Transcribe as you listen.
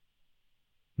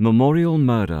Memorial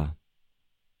Murder.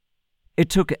 It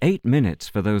took 8 minutes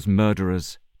for those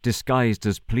murderers, disguised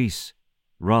as police,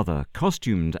 rather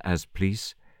costumed as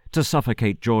police, to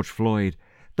suffocate George Floyd,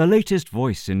 the latest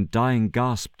voice in dying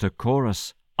gasp to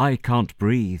chorus, "I can't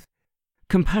breathe."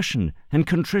 Compassion and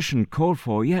contrition called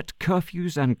for, yet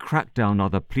curfews and crackdown are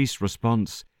the police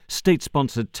response.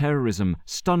 State-sponsored terrorism,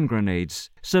 stun grenades,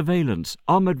 surveillance,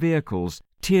 armored vehicles,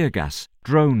 tear gas,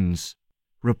 drones.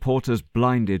 Reporters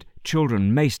blinded,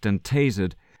 children maced and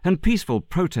tasered, and peaceful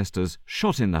protesters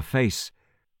shot in the face,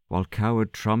 while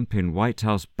coward Trump in White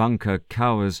House bunker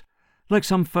cowers like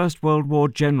some First World War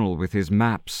general with his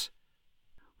maps.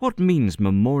 What means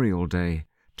Memorial Day?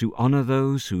 To honor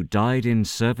those who died in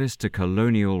service to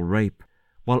colonial rape,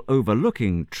 while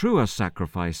overlooking truer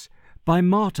sacrifice by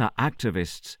martyr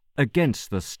activists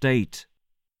against the state.